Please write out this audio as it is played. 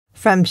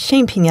From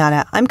Shame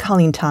Pinata, I'm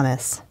Colleen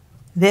Thomas.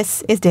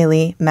 This is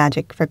Daily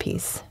Magic for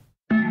Peace.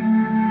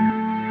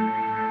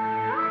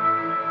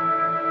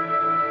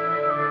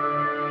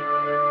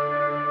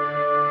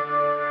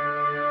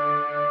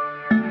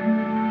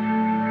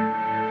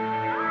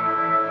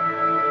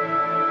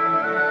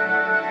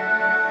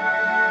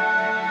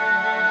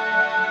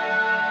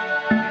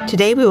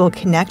 Today we will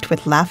connect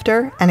with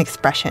laughter and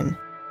expression.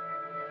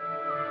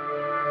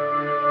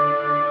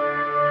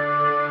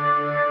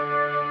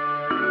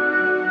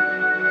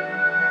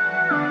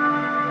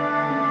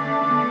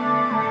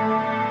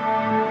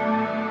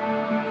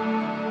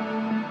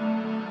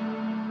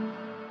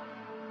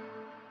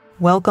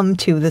 Welcome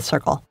to the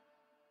circle.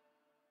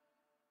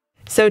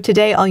 So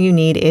today all you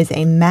need is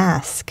a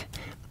mask.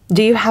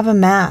 Do you have a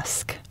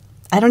mask?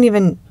 I don't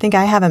even think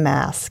I have a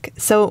mask.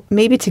 So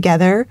maybe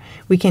together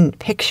we can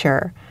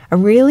picture a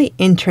really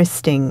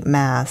interesting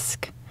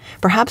mask.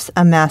 Perhaps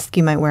a mask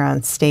you might wear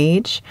on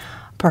stage,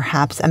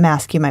 perhaps a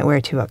mask you might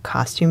wear to a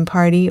costume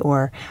party,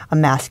 or a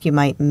mask you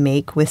might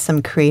make with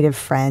some creative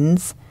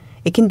friends.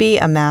 It can be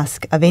a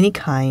mask of any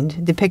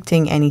kind,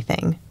 depicting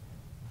anything.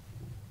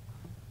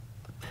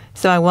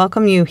 So I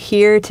welcome you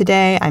here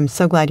today. I'm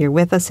so glad you're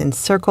with us in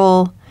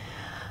Circle.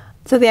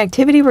 So the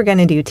activity we're going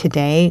to do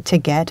today to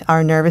get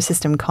our nervous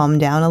system calmed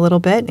down a little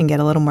bit and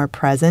get a little more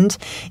present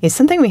is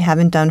something we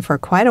haven't done for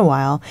quite a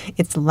while.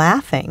 It's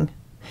laughing.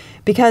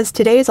 Because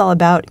today is all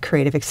about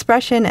creative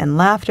expression and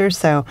laughter,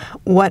 so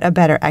what a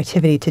better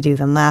activity to do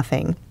than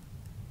laughing.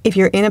 If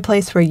you're in a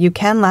place where you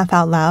can laugh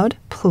out loud,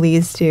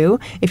 please do.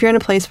 If you're in a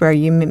place where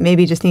you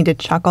maybe just need to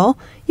chuckle,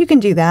 you can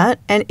do that.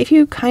 And if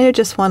you kind of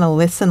just want to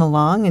listen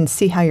along and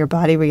see how your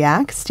body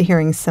reacts to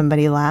hearing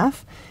somebody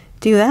laugh,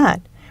 do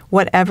that.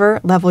 Whatever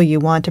level you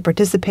want to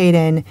participate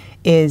in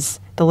is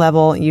the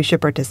level you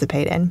should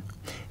participate in.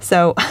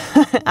 So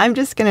I'm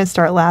just going to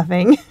start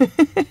laughing.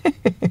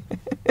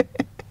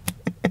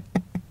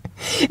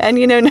 And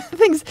you know,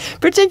 nothing's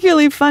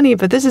particularly funny,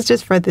 but this is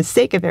just for the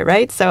sake of it,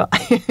 right? So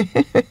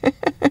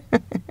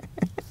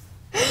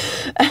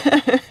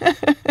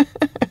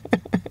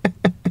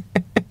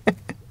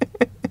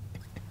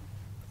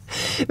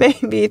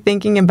maybe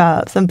thinking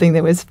about something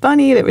that was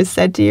funny that was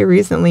said to you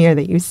recently or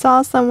that you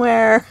saw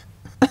somewhere.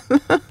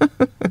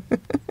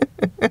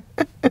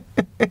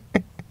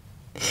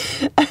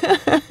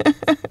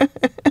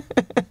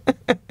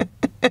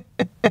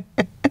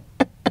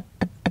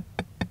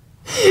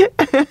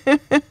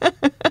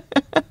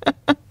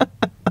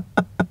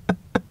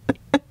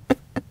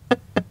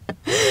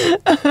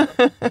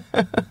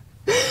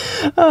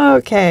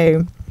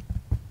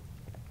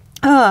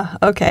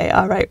 Okay.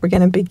 All right. We're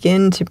going to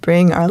begin to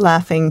bring our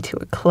laughing to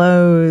a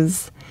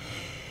close.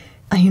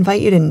 I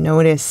invite you to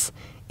notice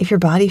if your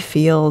body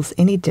feels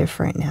any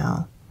different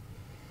now.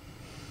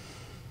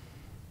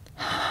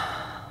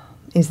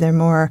 Is there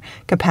more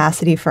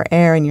capacity for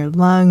air in your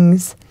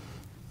lungs?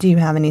 Do you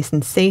have any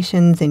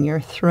sensations in your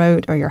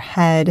throat or your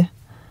head?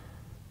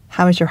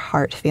 How is your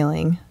heart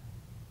feeling?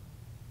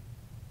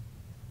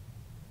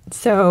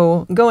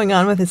 So going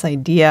on with this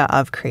idea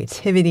of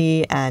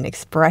creativity and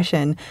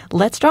expression,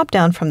 let's drop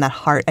down from that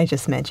heart I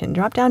just mentioned.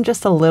 Drop down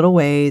just a little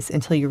ways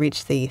until you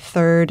reach the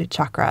third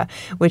chakra,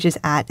 which is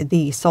at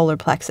the solar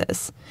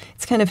plexus.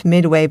 It's kind of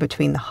midway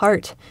between the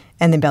heart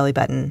and the belly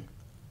button.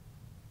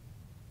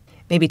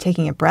 Maybe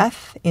taking a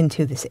breath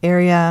into this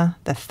area,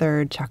 the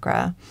third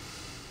chakra.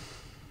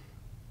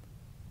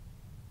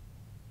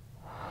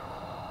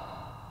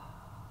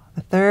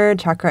 The third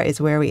chakra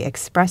is where we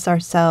express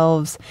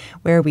ourselves,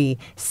 where we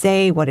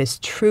say what is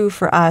true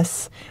for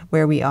us,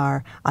 where we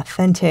are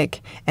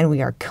authentic and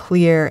we are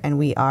clear and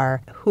we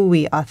are who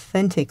we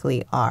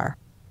authentically are.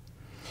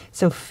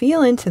 So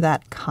feel into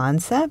that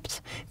concept,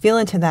 feel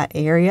into that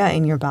area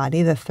in your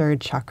body, the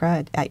third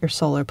chakra at your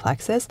solar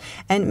plexus,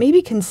 and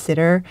maybe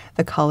consider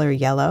the color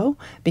yellow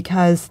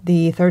because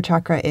the third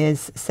chakra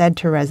is said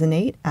to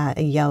resonate at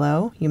a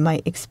yellow. You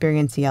might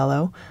experience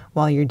yellow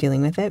while you're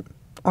dealing with it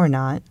or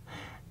not.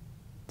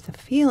 So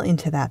feel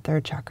into that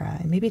third chakra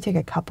and maybe take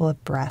a couple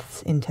of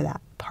breaths into that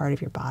part of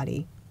your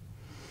body.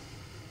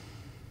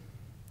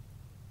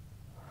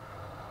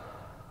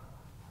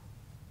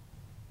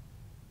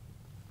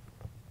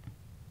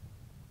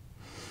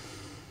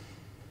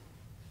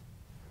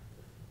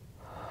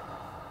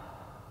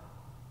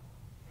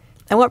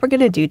 And what we're going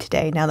to do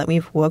today, now that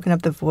we've woken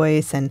up the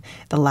voice and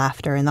the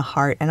laughter and the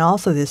heart and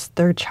also this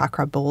third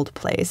chakra bold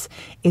place,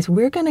 is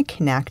we're going to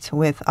connect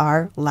with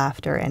our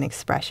laughter and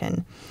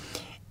expression.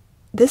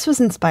 This was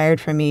inspired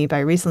for me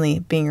by recently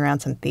being around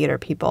some theater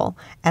people,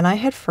 and I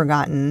had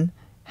forgotten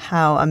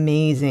how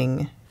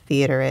amazing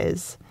theater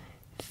is.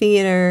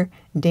 Theater,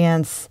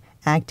 dance,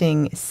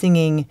 acting,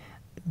 singing,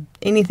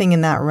 anything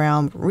in that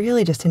realm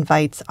really just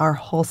invites our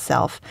whole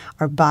self,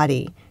 our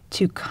body,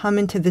 to come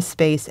into this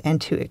space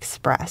and to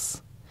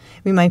express.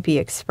 We might be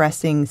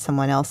expressing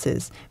someone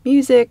else's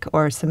music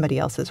or somebody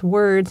else's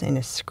words in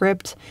a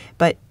script,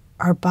 but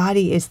our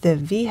body is the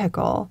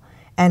vehicle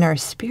and our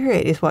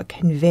spirit is what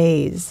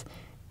conveys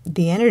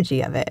the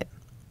energy of it.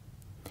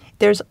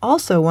 There's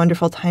also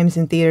wonderful times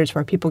in theaters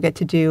where people get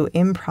to do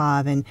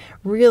improv and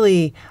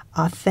really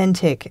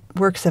authentic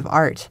works of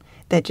art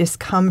that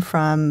just come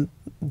from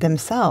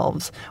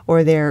themselves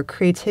or their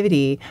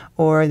creativity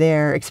or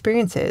their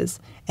experiences,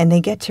 and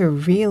they get to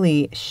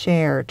really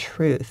share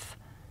truth.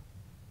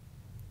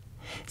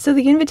 So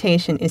the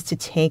invitation is to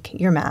take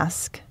your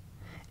mask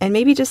and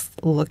maybe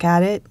just look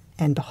at it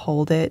and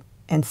behold it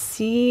and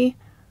see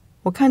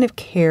what kind of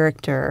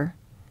character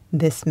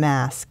this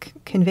mask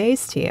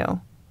conveys to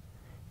you.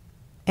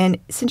 And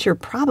since you're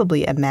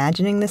probably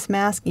imagining this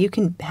mask, you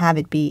can have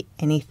it be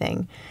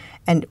anything.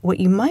 And what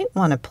you might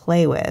want to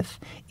play with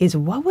is,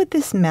 what would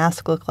this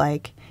mask look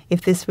like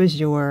if this was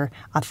your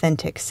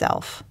authentic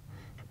self?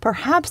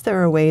 Perhaps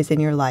there are ways in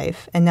your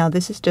life, and now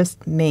this is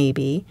just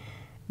maybe,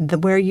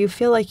 where you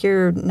feel like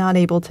you're not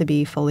able to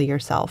be fully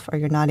yourself, or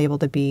you're not able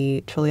to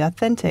be truly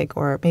authentic,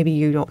 or maybe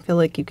you don't feel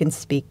like you can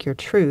speak your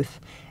truth,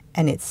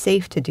 and it's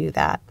safe to do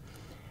that.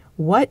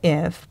 What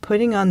if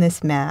putting on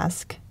this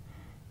mask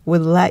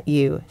would let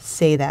you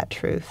say that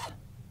truth?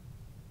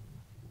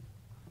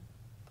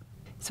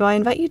 So I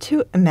invite you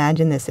to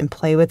imagine this and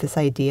play with this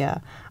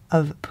idea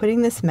of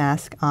putting this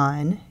mask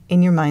on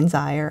in your mind's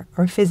eye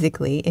or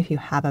physically if you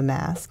have a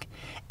mask,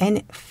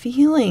 and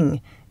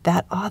feeling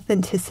that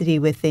authenticity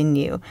within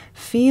you,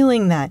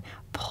 feeling that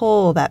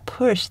pull, that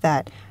push,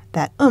 that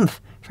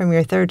oomph from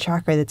your third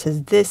chakra that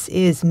says, this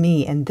is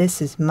me and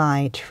this is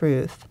my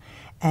truth.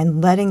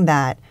 And letting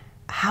that,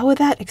 how would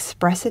that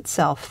express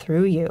itself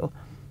through you?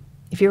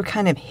 If you were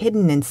kind of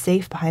hidden and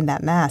safe behind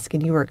that mask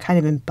and you were kind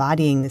of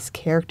embodying this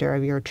character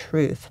of your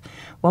truth,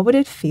 what would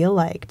it feel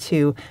like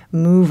to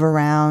move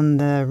around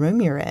the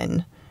room you're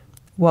in?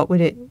 What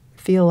would it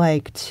feel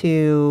like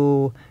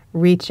to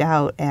reach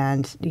out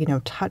and,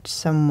 touch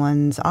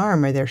someone's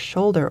arm or their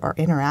shoulder or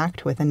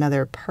interact with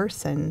another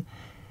person?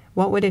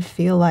 What would it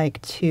feel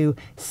like to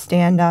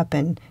stand up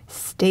and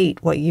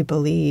state what you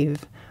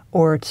believe,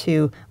 or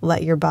to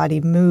let your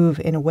body move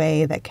in a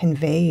way that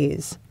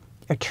conveys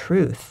a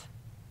truth?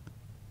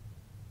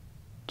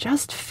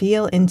 Just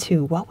feel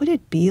into, what would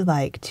it be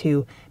like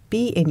to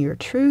be in your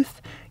truth,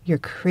 your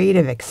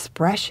creative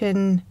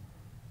expression?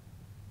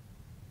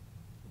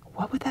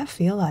 What would that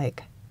feel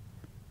like?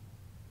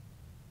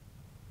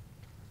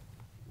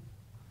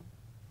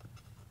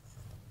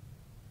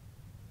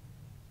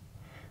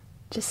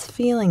 Just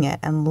feeling it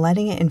and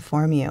letting it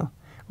inform you,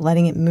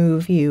 letting it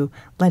move you,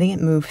 letting it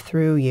move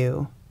through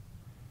you,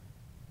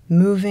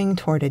 moving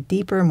toward a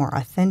deeper, more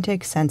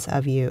authentic sense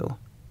of you.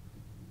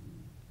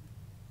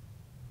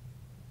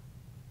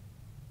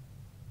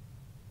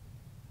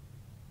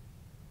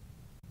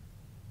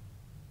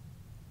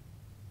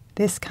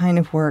 This kind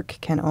of work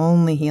can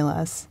only heal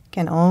us,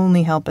 can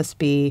only help us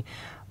be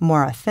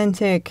more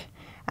authentic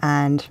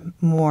and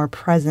more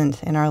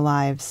present in our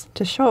lives,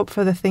 to show up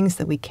for the things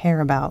that we care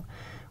about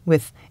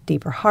with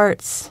deeper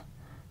hearts,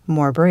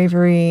 more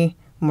bravery,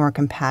 more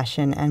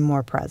compassion, and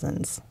more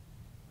presence.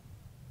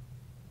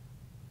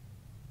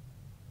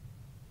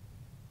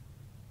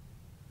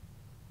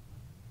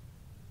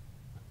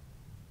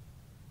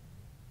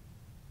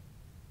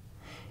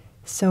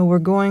 So we're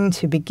going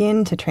to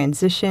begin to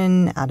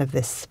transition out of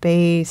this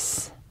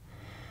space.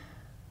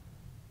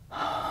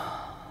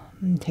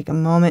 Take a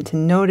moment to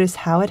notice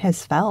how it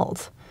has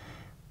felt.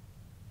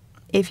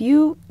 If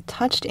you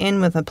touched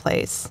in with a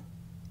place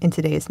in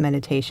today's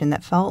meditation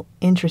that felt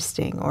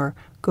interesting or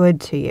good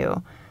to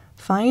you,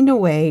 find a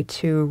way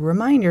to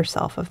remind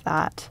yourself of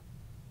that.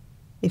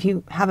 If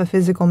you have a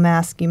physical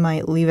mask, you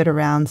might leave it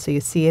around so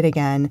you see it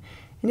again.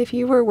 And if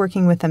you were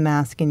working with a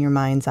mask in your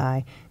mind's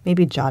eye,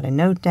 maybe jot a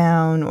note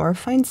down or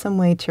find some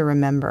way to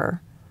remember.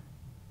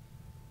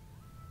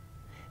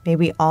 May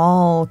we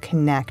all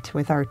connect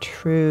with our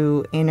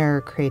true inner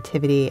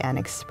creativity and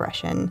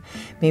expression.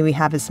 May we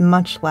have as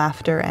much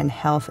laughter and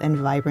health and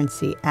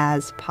vibrancy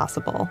as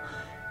possible.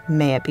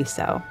 May it be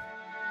so.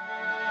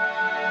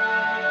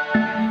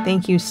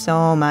 Thank you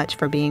so much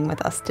for being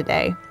with us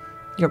today.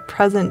 Your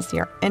presence,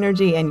 your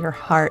energy, and your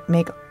heart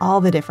make all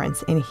the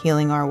difference in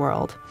healing our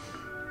world.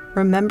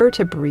 Remember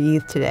to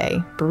breathe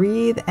today.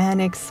 Breathe and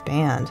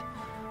expand.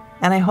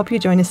 And I hope you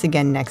join us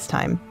again next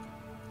time.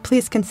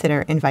 Please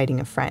consider inviting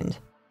a friend.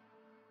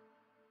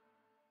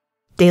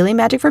 Daily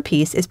Magic for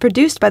Peace is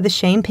produced by the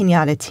Shame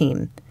Pinata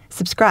team.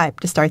 Subscribe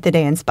to start the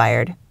day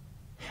inspired.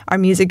 Our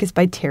music is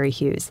by Terry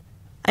Hughes.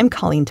 I'm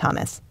Colleen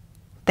Thomas.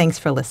 Thanks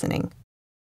for listening.